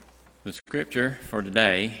The scripture for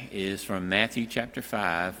today is from Matthew chapter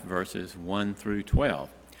 5, verses 1 through 12.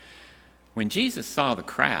 When Jesus saw the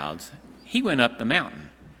crowds, he went up the mountain,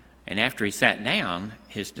 and after he sat down,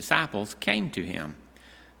 his disciples came to him.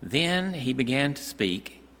 Then he began to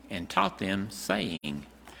speak and taught them, saying,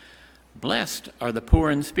 "Blessed are the poor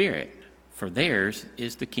in spirit, for theirs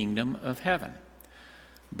is the kingdom of heaven.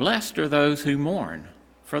 Blessed are those who mourn,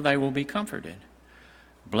 for they will be comforted.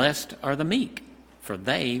 Blessed are the meek, for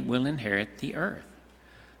they will inherit the earth.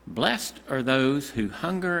 Blessed are those who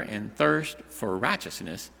hunger and thirst for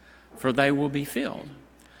righteousness, for they will be filled.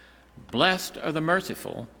 Blessed are the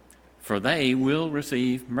merciful, for they will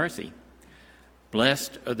receive mercy.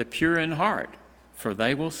 Blessed are the pure in heart, for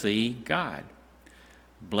they will see God.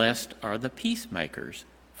 Blessed are the peacemakers,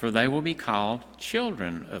 for they will be called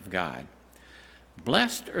children of God.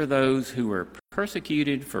 Blessed are those who are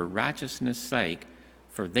persecuted for righteousness' sake,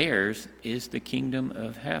 for theirs is the kingdom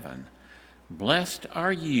of heaven. Blessed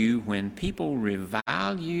are you when people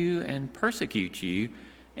revile you and persecute you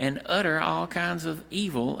and utter all kinds of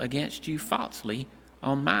evil against you falsely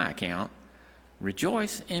on my account.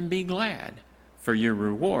 Rejoice and be glad, for your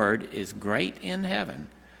reward is great in heaven.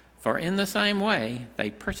 For in the same way they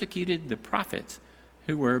persecuted the prophets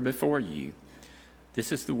who were before you."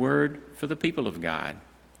 This is the word for the people of God.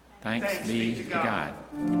 Thanks be to God.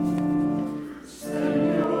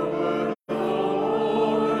 Send your word, O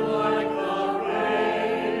Lord, like the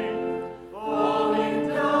rain, falling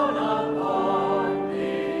down upon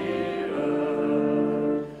the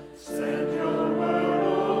earth. Send your word,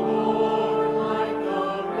 O Lord, like the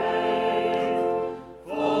rain,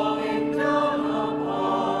 falling down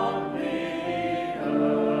upon the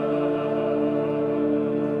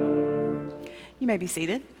earth. You may be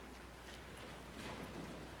seated.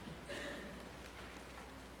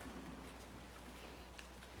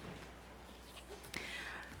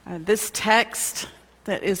 This text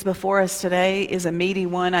that is before us today is a meaty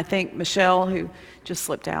one. I think Michelle, who just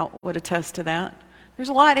slipped out, would attest to that. There's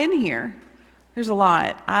a lot in here. There's a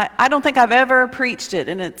lot. I don't think I've ever preached it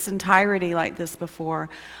in its entirety like this before.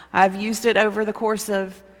 I've used it over the course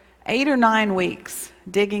of 8 or 9 weeks,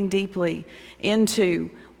 digging deeply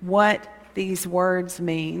into what these words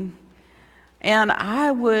mean. And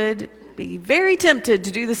I would be very tempted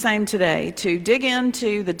to do the same today, to dig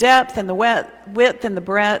into the depth and the width and the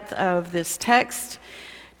breadth of this text,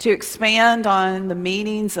 to expand on the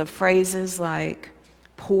meanings of phrases like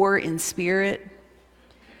poor in spirit,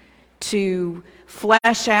 to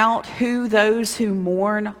flesh out who those who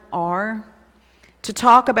mourn are, to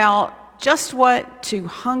talk about just what to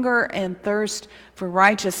hunger and thirst for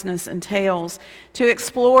righteousness entails, to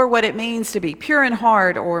explore what it means to be pure in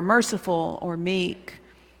heart or merciful or meek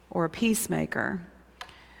or a peacemaker.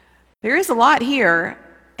 There is a lot here,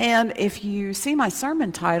 and if you see my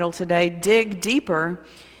sermon title today, Dig Deeper,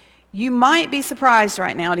 you might be surprised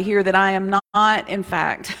right now to hear that I am not, in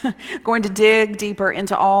fact, going to dig deeper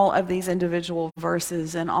into all of these individual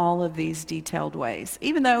verses in all of these detailed ways,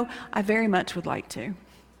 even though I very much would like to.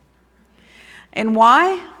 And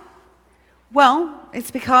why? Well,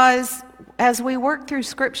 it's because as we work through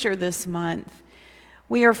Scripture this month,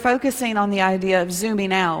 we are focusing on the idea of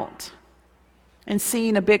zooming out and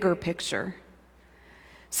seeing a bigger picture.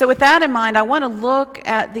 So with that in mind, I want to look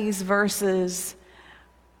at these verses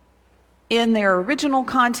in their original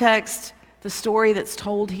context, the story that's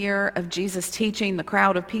told here of Jesus teaching the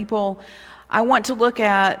crowd of people. I want to look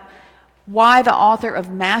at why the author of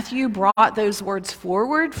Matthew brought those words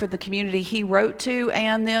forward for the community he wrote to,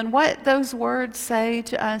 and then what those words say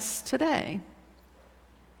to us today.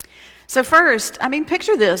 So first,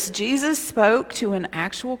 picture this. Jesus spoke to an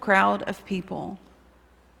actual crowd of people.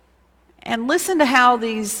 And listen to how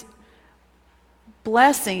these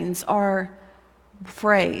blessings are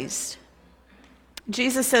phrased.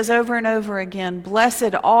 Jesus says over and over again,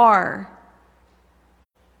 "Blessed are,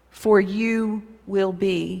 for you will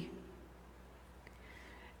be."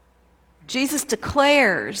 Jesus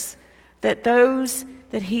declares that those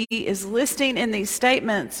that he is listing in these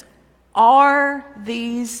statements are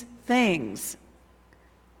these things.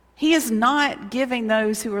 He is not giving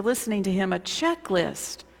those who are listening to him a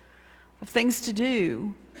checklist of things to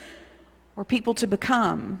do or people to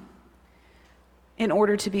become in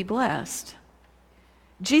order to be blessed.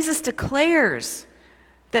 Jesus declares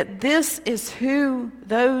that this is who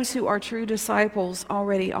those who are true disciples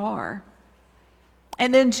already are.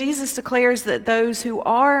 And then Jesus declares that those who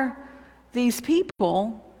are these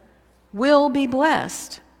people will be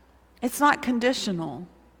blessed. It's not conditional.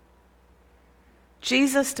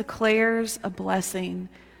 Jesus declares a blessing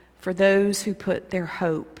for those who put their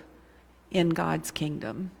hope in God's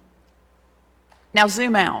kingdom. Now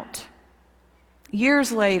zoom out.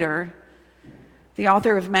 Years later, the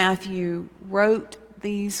author of Matthew wrote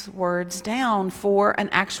these words down for an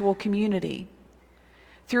actual community.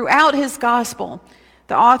 Throughout his gospel,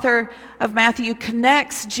 the author of Matthew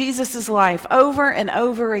connects Jesus' life over and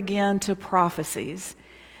over again to prophecies.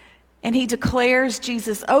 And he declares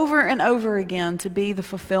Jesus over and over again to be the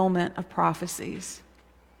fulfillment of prophecies.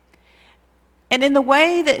 And in the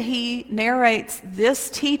way that he narrates this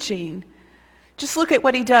teaching, just look at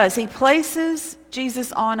what he does. He places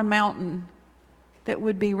Jesus on a mountain that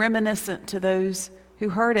would be reminiscent to those who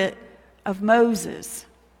heard it of Moses.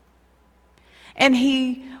 And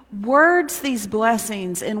he words these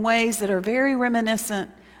blessings in ways that are very reminiscent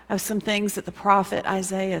of some things that the prophet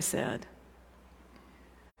Isaiah said.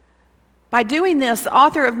 By doing this, the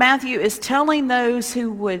author of Matthew is telling those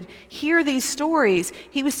who would hear these stories,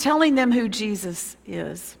 he was telling them who Jesus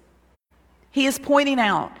is. He is pointing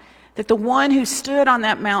out that the one who stood on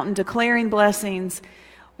that mountain declaring blessings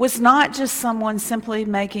was not just someone simply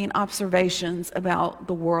making observations about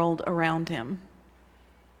the world around him.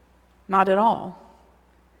 Not at all.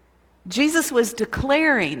 Jesus was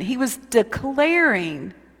declaring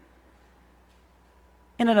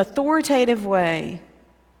in an authoritative way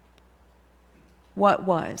what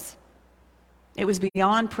was. It was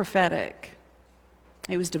beyond prophetic.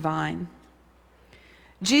 It was divine.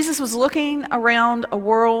 Jesus was looking around a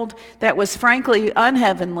world that was frankly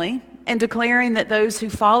unheavenly and declaring that those who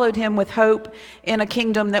followed him with hope in a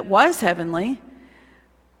kingdom that was heavenly,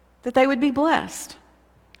 that they would be blessed.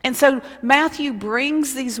 And so Matthew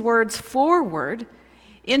brings these words forward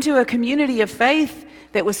into a community of faith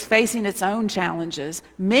that was facing its own challenges,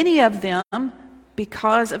 many of them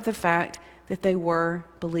because of the fact that they were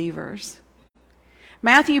believers.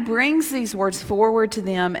 Matthew brings these words forward to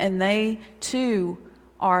them, and they too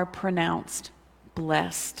are pronounced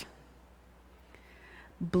blessed.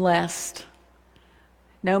 Blessed.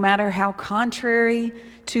 No matter how contrary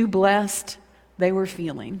to blessed they were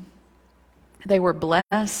feeling. They were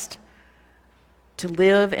blessed to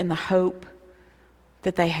live in the hope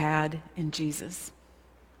that they had in Jesus.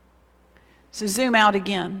 So zoom out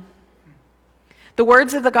again. The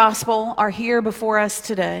words of the gospel are here before us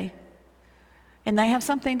today, and they have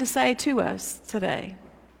something to say to us today.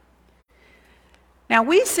 Now,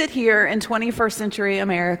 we sit here in 21st century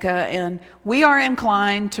America, and we are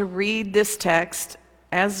inclined to read this text,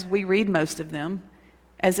 as we read most of them,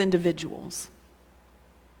 as individuals.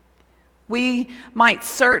 We might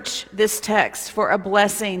search this text for a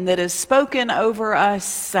blessing that is spoken over us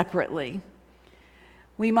separately.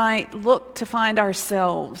 We might look to find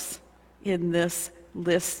ourselves in this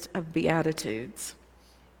list of Beatitudes.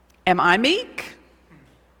 Am I meek?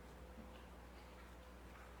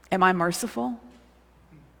 Am I merciful?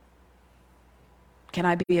 Can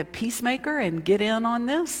I be a peacemaker and get in on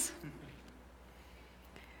this?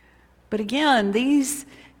 But again, these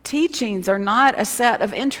teachings are not a set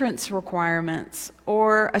of entrance requirements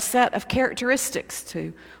or a set of characteristics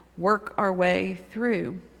to work our way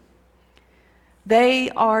through. They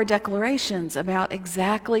are declarations about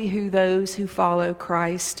exactly who those who follow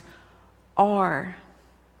Christ are.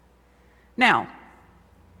 Now,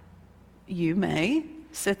 you may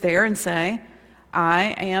sit there and say,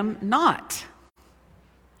 I am not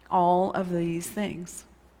all of these things.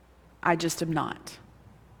 I just am not.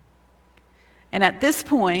 And at this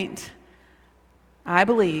point, I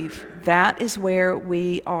believe that is where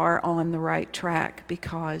we are on the right track,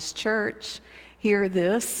 because, church, hear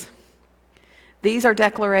this. These are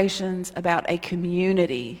declarations about a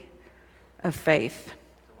community of faith.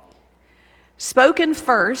 Spoken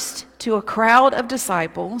first to a crowd of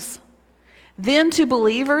disciples, then to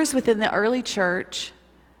believers within the early church,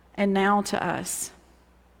 and now to us.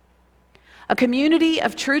 A community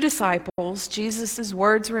of true disciples, Jesus'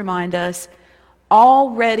 words remind us,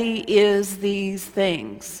 already is these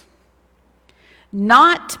things.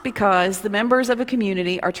 Not because the members of a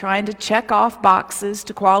community are trying to check off boxes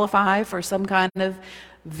to qualify for some kind of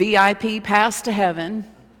VIP pass to heaven,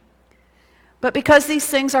 but because these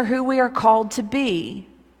things are who we are called to be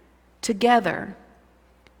together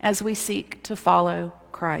as we seek to follow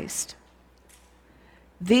Christ.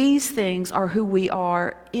 These things are who we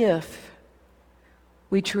are if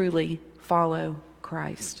we truly follow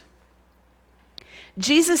Christ.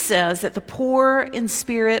 Jesus says that the poor in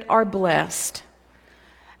spirit are blessed,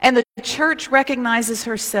 and the church recognizes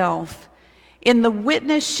herself in the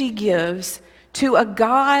witness she gives to a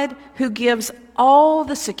God who gives all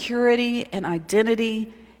the security and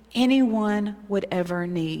identity anyone would ever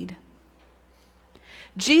need.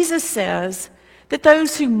 Jesus says that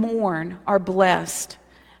those who mourn are blessed,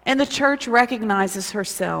 and the church recognizes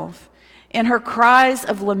herself in her cries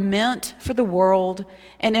of lament for the world,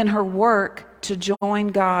 and in her work to join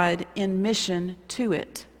God in mission to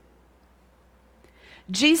it.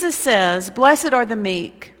 Jesus says, "Blessed are the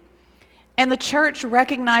meek," and the church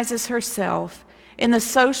recognizes herself in the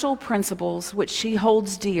social principles which she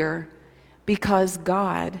holds dear because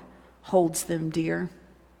God holds them dear.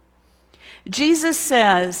 Jesus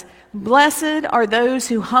says, "Blessed are those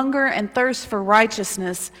who hunger and thirst for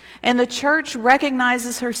righteousness," and the church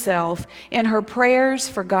recognizes herself in her prayers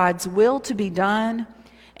for God's will to be done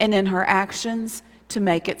and in her actions to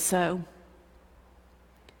make it so.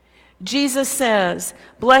 Jesus says,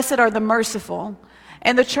 "Blessed are the merciful,"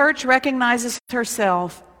 and the church recognizes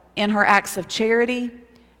herself in her acts of charity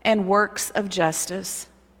and works of justice.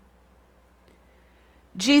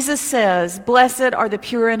 Jesus says, "Blessed are the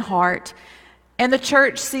pure in heart," and the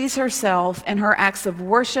church sees herself in her acts of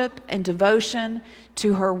worship and devotion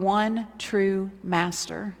to her one true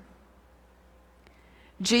master.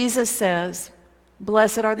 Jesus says,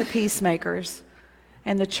 "Blessed are the peacemakers,"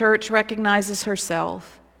 and the church recognizes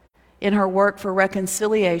herself in her work for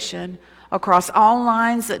reconciliation across all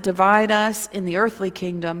lines that divide us in the earthly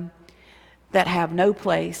kingdom that have no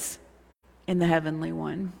place in the heavenly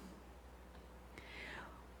one.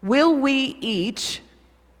 Will we each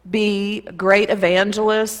be great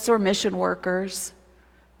evangelists or mission workers,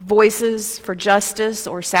 voices for justice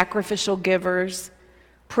or sacrificial givers,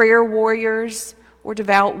 prayer warriors or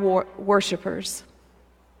devout worshipers?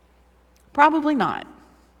 Probably not.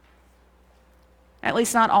 At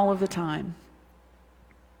least not all of the time.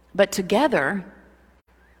 But together,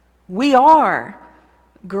 we are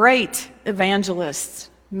great evangelists,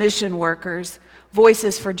 mission workers,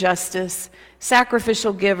 voices for justice,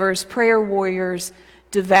 sacrificial givers, prayer warriors,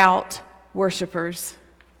 devout worshipers,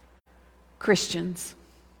 Christians.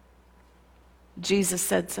 Jesus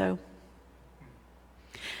said so.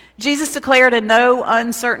 Jesus declared in no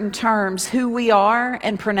uncertain terms who we are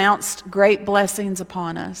and pronounced great blessings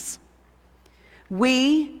upon us.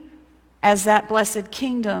 We, as that blessed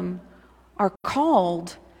kingdom, are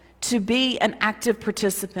called to be an active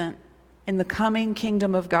participant in the coming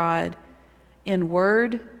kingdom of God in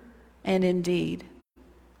word and in deed.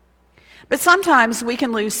 But sometimes we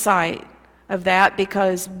can lose sight of that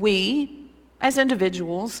because we, as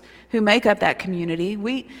individuals who make up that community,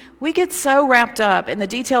 we get so wrapped up in the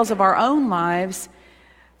details of our own lives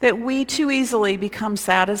that we too easily become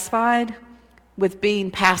satisfied with being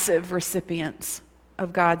passive recipients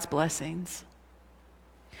of God's blessings.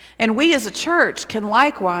 And we as a church can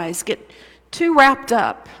likewise get too wrapped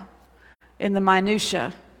up in the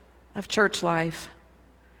minutia of church life,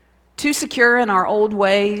 too secure in our old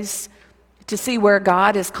ways to see where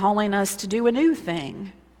God is calling us to do a new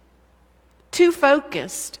thing, too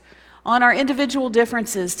focused on our individual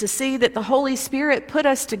differences to see that the Holy Spirit put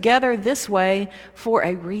us together this way for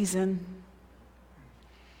a reason,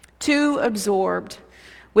 too absorbed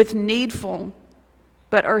with needful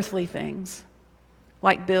but earthly things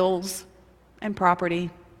like bills and property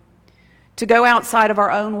to go outside of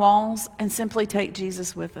our own walls and simply take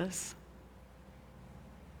Jesus with us.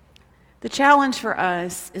 The challenge for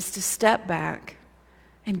us is to step back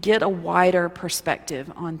and get a wider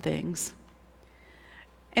perspective on things.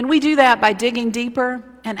 And we do that by digging deeper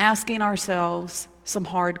and asking ourselves some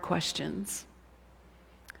hard questions.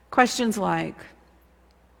 Questions like,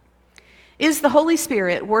 is the Holy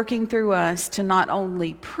Spirit working through us to not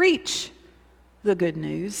only preach the good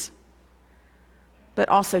news, but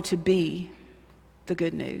also to be the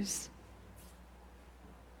good news?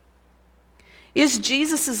 Is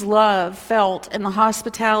Jesus' love felt in the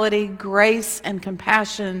hospitality, grace, and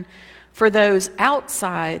compassion for those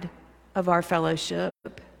outside of our fellowship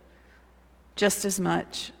just as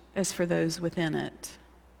much as for those within it?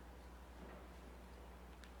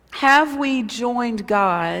 Have we joined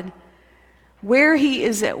God where He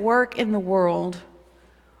is at work in the world,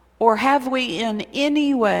 or have we in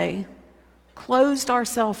any way closed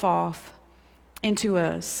ourselves off into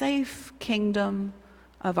a safe kingdom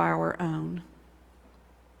of our own?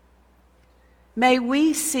 May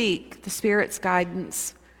we seek the Spirit's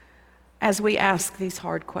guidance as we ask these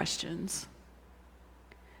hard questions.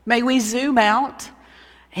 May we zoom out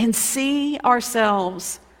and see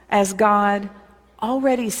ourselves as God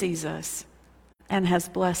already sees us and has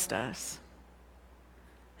blessed us.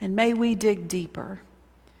 And may we dig deeper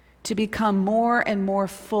to become more and more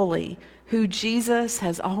fully who Jesus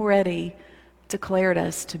has already declared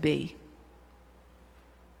us to be.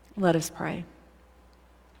 Let us pray.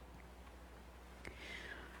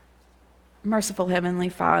 Merciful Heavenly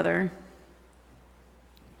Father,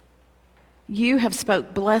 You have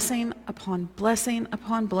spoke blessing upon blessing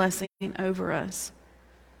upon blessing over us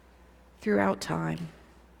throughout time.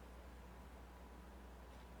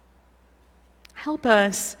 Help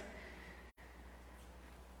us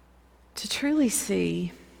to truly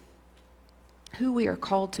see who we are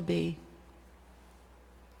called to be,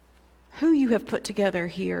 who you have put together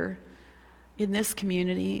here in this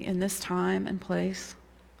community, in this time and place,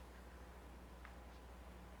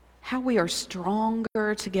 how we are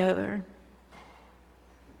stronger together,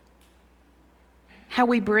 how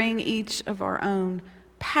we bring each of our own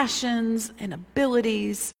passions and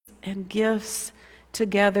abilities and gifts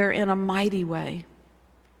together in a mighty way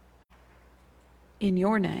in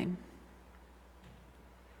your name.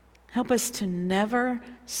 Help us to never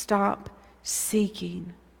stop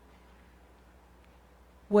seeking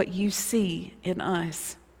what you see in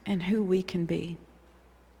us and who we can be.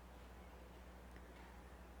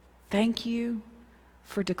 Thank you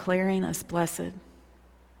for declaring us blessed.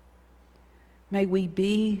 May we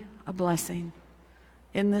be a blessing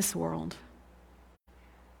in this world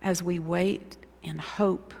as we wait in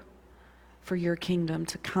hope for your kingdom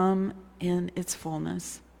to come in its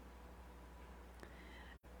fullness.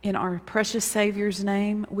 In our precious Savior's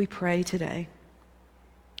name, we pray today.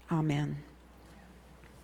 Amen.